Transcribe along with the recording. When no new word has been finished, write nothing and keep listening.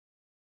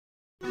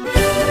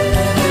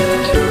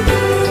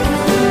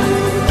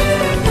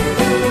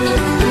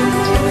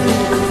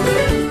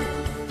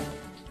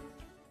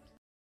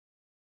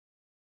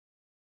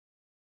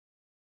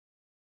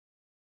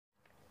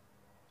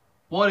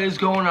What is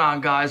going on,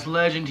 guys?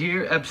 Legend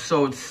here,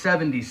 episode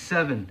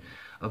 77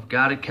 of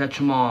Gotta Catch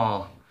 'Em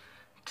All.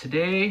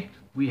 Today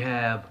we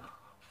have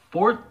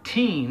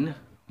 14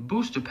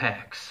 booster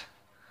packs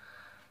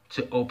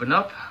to open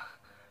up.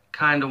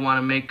 Kind of want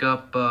to make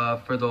up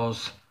for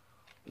those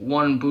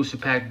one booster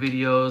pack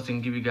videos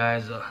and give you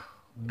guys a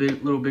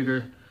little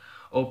bigger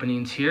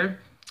openings here.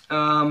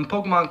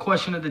 Pokemon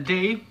question of the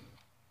day.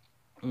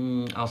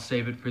 I'll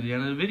save it for the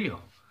end of the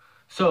video.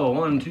 So,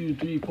 1, 2,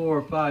 3,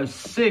 4, 5,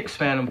 6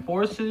 Phantom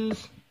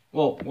Forces.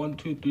 Well, 1,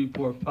 2, 3,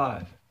 4,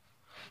 5.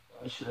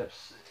 I should have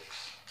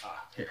 6.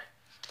 Here.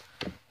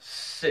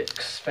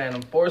 6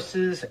 Phantom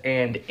Forces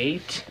and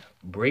 8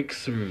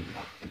 Breakthrough.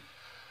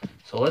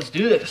 So, let's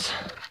do this.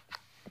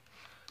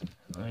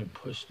 Let me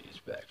push these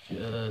back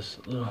just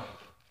a little.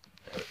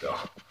 There we go.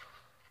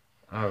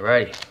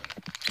 Alrighty.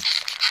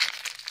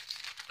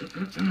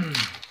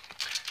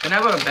 And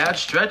I've had a bad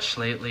stretch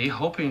lately,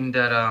 hoping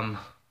that,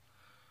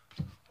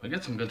 we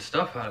get some good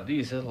stuff out of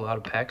these. There's a lot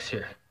of packs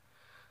here.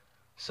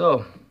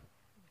 So,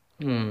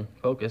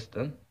 focus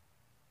then.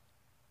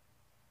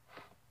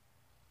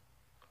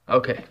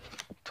 Okay.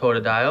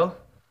 Totodile,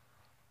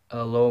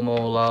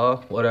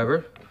 Alomola,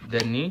 whatever,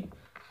 Denny,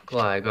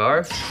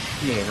 Gligar,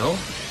 Piano,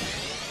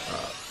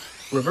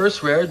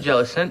 Reverse Rare,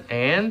 Jellicent,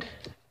 and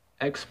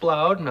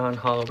Exploud,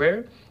 non-holo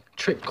rare,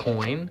 Trick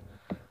Coin,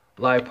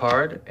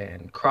 Liepard,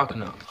 and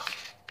Crocodile.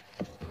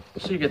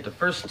 So you get the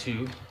first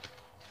two.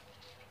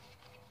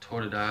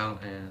 Totodile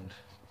and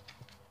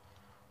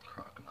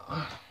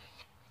Crocodile.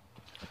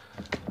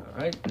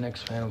 Alright,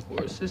 next Phantom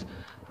Forces.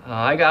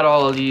 I got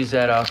all of these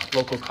at a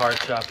local card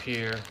shop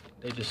here.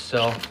 They just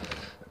sell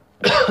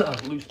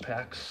loose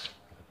packs.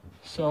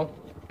 So,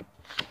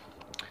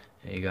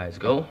 there you guys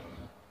go.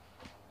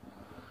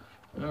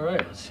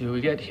 Alright, let's see what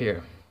we get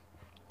here.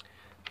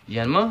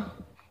 Yanma,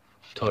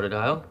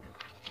 Totodile,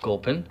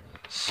 Gulpin,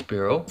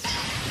 Spearow,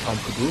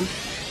 Pumpkaboo,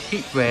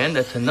 Heatbrand,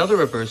 that's another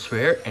reverse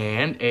rare,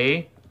 and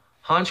a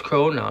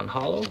Honchkrow,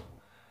 non-holo,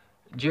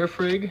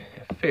 Gearfrig,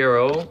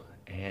 Pharaoh,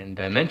 and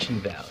Dimension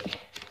Valley.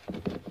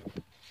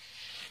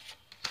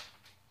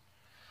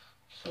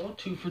 So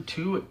 2 for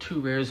 2 with 2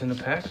 rares in the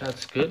pack.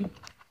 That's good.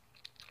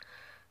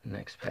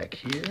 Next pack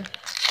here.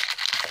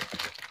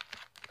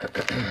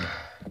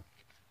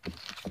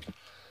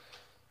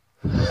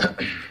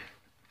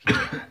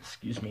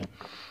 Excuse me.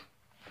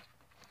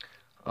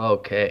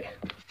 Okay.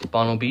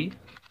 Bunnelby,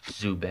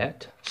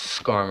 Zubat,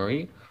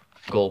 Skarmory,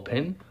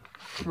 Gulpin,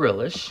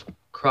 Frillish,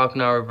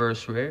 Crocodile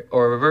reverse rare,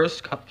 or reverse,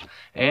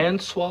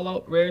 and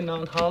Swallow rare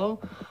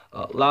non-holo,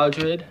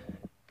 Loudred,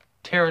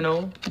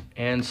 Terrano,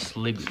 and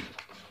Sliggoo.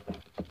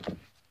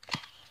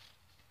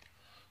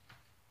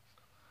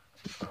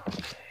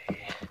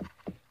 Okay.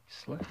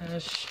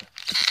 Slash.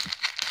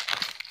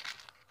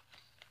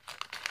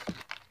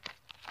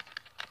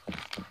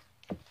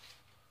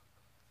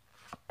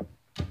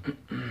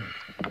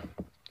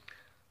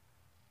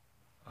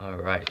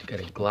 Alright,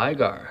 got a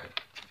Gligar,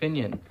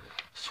 Finion,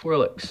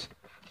 Swirlix,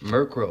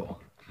 Murkrow,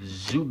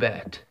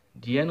 Zubat,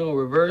 Dieno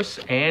reverse,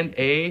 and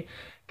a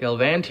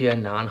Galvantia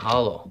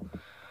non-holo.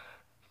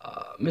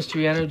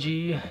 Mystery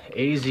Energy,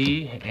 AZ,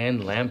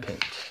 and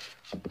Lampent.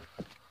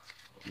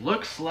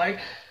 Looks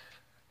like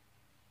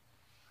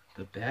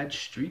the bad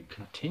streak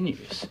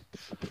continues.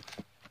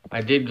 I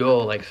did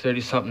go like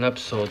 30-something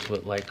episodes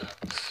with like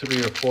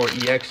 3 or 4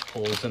 EX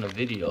pulls in a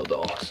video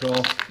though, so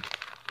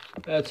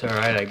that's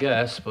alright I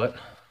guess, but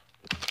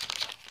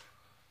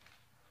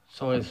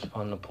it's always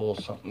fun to pull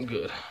something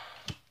good.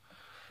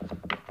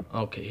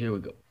 Okay, here we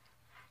go.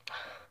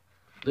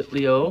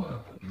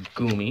 Litleo,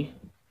 Goomy,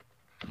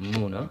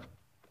 Munna,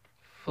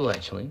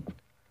 Fletchling,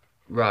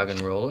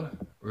 Roggenrola,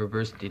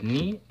 Reverse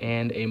Didney,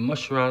 and a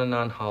Musharana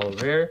non-holo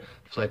rare,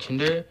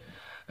 Fletchinder,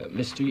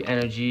 Mystery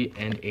Energy,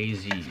 and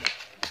AZ.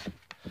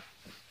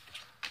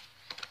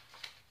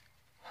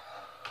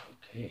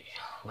 Okay,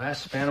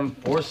 last Phantom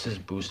Forces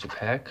booster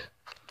pack.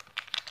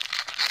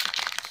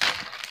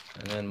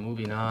 And then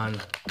moving on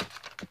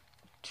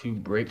to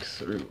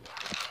Breakthrough.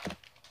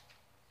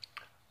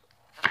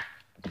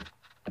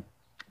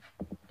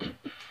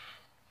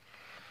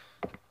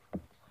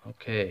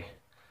 Okay,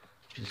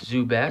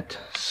 Zubat,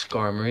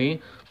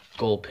 Skarmory,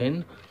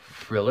 Gulpin,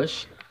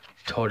 Frillish,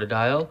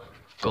 Totodile,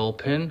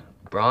 Gulpin,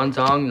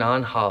 Bronzong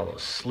non-holo,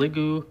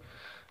 Sliggoo,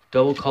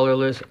 Double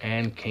Colorless,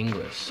 and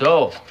Kingless.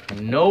 So,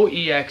 no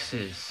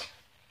EXs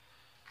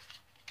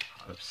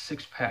out of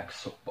 6 packs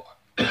so far.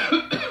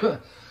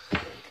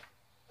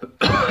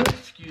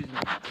 Excuse me.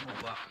 Oh,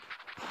 wow.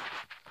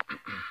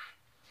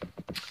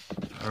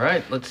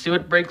 Alright, let's see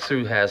what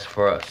Breakthrough has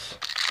for us.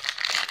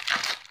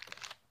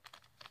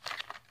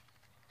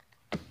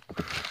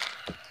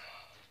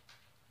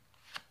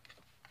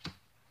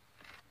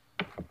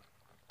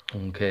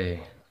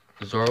 Okay,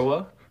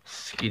 Zorua,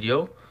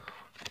 Skidio,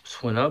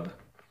 Swinub,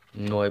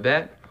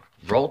 Noibat,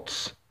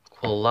 Ralts,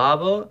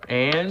 Quilava,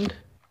 and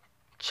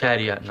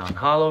Chadiot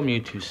non-holo,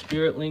 Mewtwo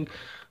Spirit Link,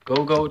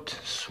 Gogoat,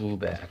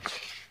 Swoobat.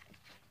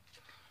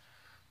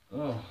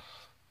 Oh,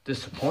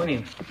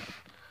 disappointing.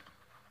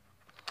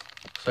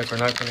 Looks like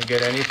we're not going to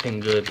get anything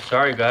good.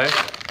 Sorry, guys.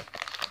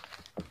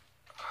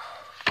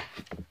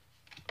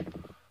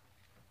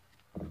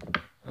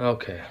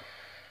 Okay.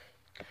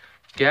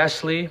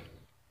 Ghastly,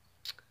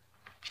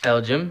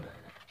 Elgin,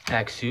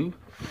 Axew,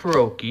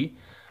 Froakie,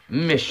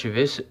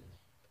 Mischievous.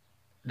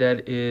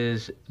 That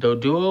is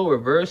Doduo,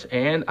 Reverse,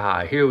 and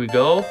here we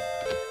go.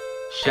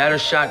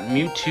 Shattershot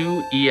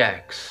Mewtwo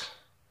EX.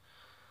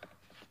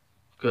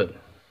 Good.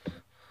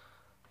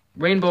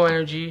 Rainbow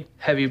Energy,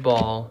 Heavy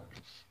Ball,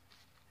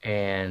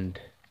 and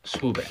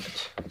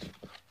Swoobat.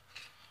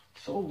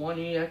 So 1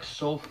 EX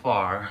so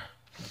far.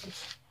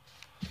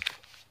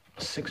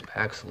 6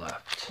 packs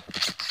left.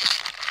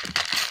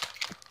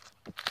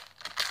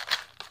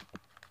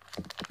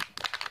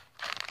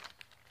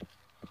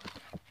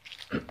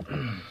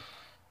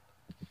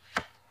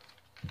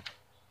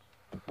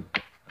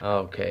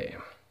 Okay.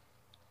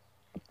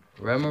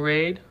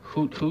 Remoraid,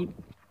 Hoot Hoot,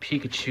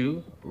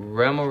 Pikachu,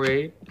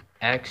 Remoraid,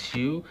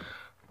 Axew,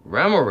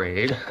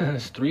 Remoraid.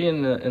 It's 3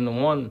 in the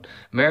one.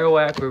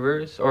 Marowak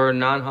Reverse or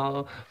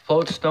non-hollow,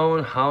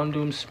 Floatstone,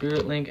 Houndoom,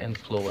 Spirit Link, and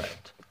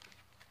Floette.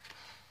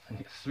 I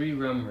think 3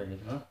 Remoraid,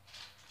 huh?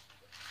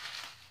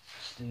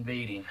 Just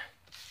invading.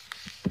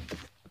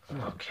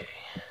 Okay.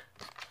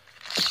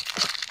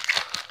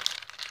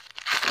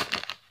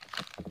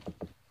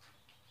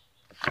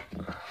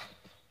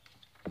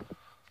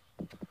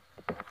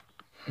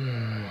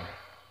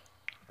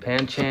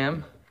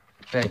 Pancham,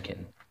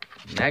 Fennekin,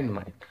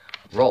 Magnemite,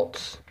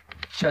 Ralts,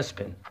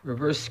 Chespin,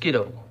 Reverse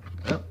Skiddo,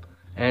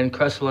 and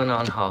Cresswell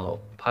non-hollow,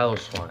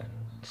 Piloswine,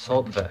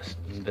 Salt Vest,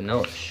 and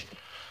Vanillish.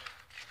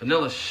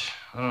 Vanillish,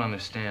 I don't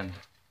understand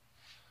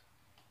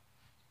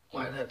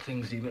why that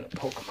thing's even a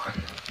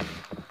Pokemon.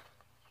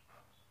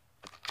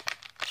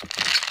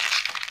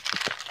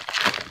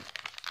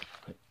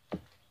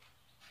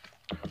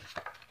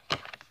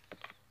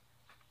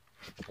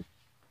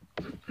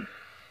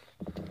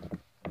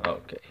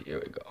 Okay, here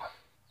we go.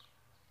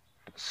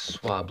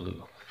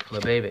 Swablu,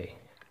 Flabebe,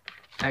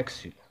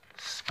 Axew,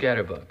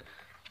 Scatterbug,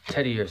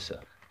 Teddiursa,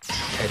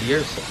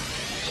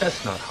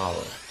 Chestnut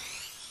Hollow.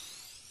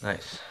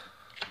 Nice.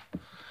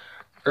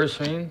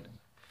 Ursaring,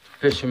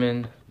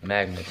 Fisherman,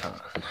 Magneton.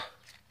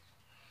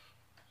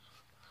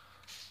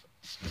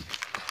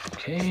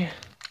 Okay.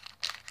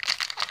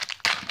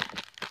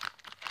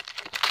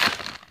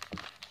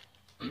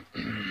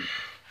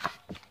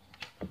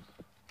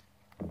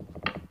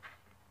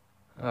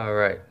 All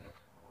right.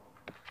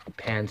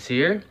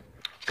 Panseer,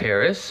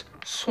 Paris,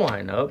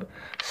 Swinub,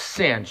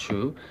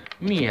 Sandshrew,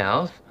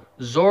 Meowth,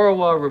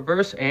 Zorua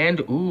Reverse, and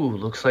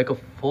looks like a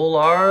full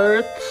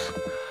art.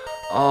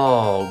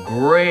 Oh,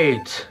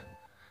 great.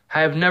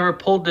 I have never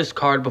pulled this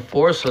card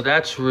before, so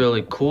that's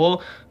really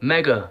cool.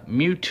 Mega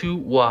Mewtwo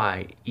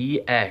Y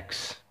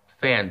EX.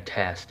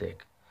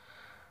 Fantastic.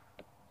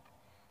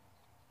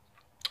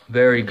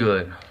 Very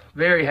good.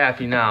 Very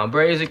happy now.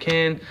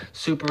 Blaziken,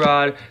 Super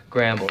Rod,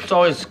 Gramble. It's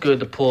always good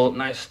to pull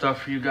nice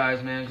stuff for you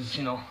guys, man, because,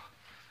 you know,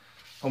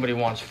 nobody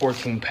wants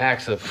 14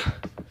 packs of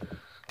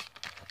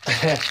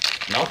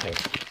nothing.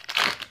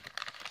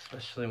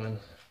 Especially when,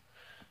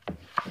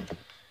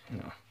 you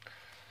know.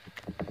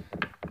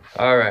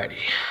 Alrighty.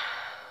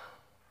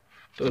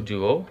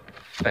 Doduo,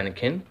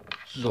 Fennekin,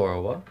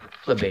 Zorua,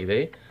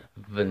 Flabebe,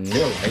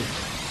 Vanillite,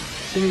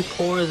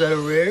 Simipour, is that a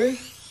rare?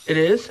 It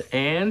is,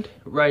 and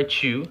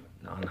Raichu,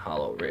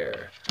 non-hollow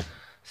rare.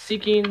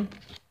 Seeking,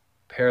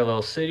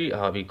 Parallel City.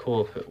 Oh, it'd be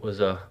cool if it was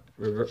a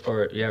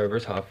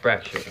reverse hollow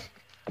fracture.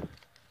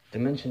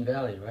 Dimension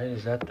Valley, right?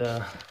 Is that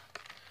the?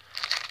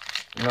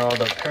 No,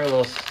 the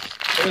Parallel.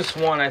 This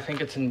one, I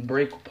think it's in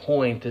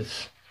Breakpoint.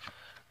 It's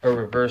a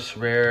reverse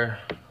rare.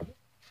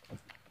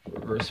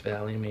 Reverse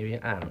Valley, maybe.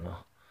 I don't know.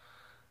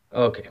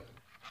 Okay.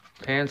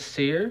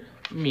 Panseer,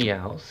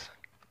 Meowth,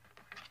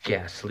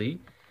 Ghastly,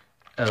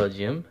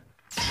 Elgium,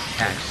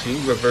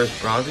 Axew,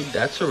 Reverse Bronzing,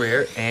 that's a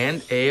rare,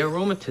 and a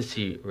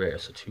Aromatisse rare.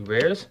 So 2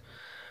 rares.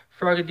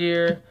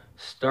 Frogadier,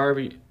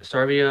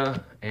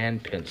 Starvia,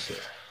 and Pinsir.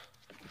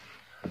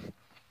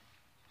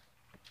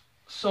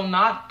 So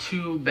not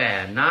too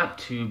bad. Not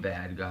too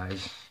bad,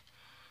 guys.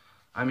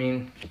 I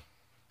mean,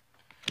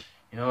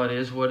 you know, it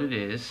is what it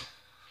is.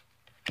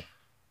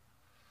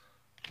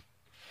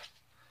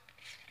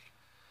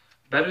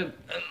 Better than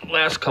the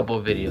last couple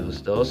of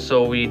videos, though.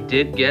 So we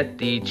did get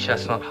the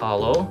Chestnut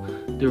Hollow,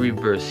 the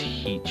Reverse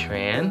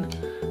Heatran,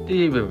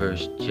 the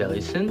Reverse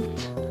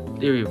Jellicent,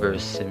 the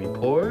Reverse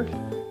Simipour,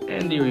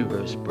 and the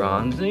Reverse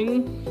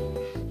Bronzing.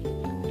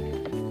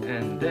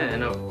 And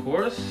then, of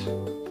course,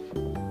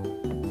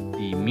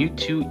 the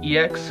Mewtwo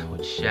EX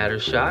with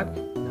Shattershot.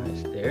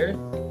 Nice there.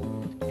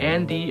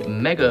 And the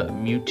Mega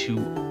Mewtwo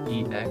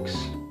EX,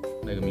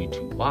 Mega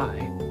Mewtwo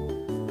Y,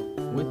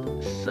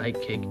 with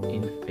Psychic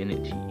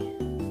Infinity.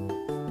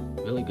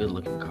 Really good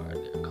looking card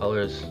there.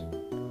 Colors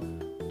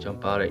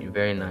jump out at you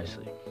very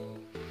nicely.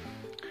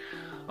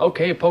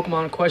 Okay,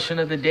 Pokemon question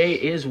of the day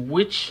is,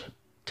 which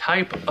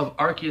type of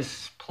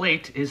Arceus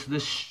plate is the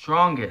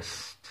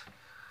strongest?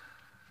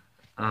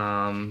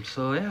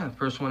 So yeah,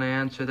 first one to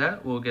answer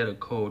that will get a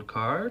code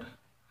card.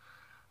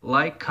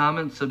 Like,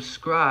 comment,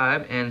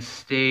 subscribe, and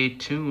stay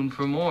tuned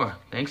for more.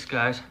 Thanks,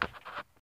 guys.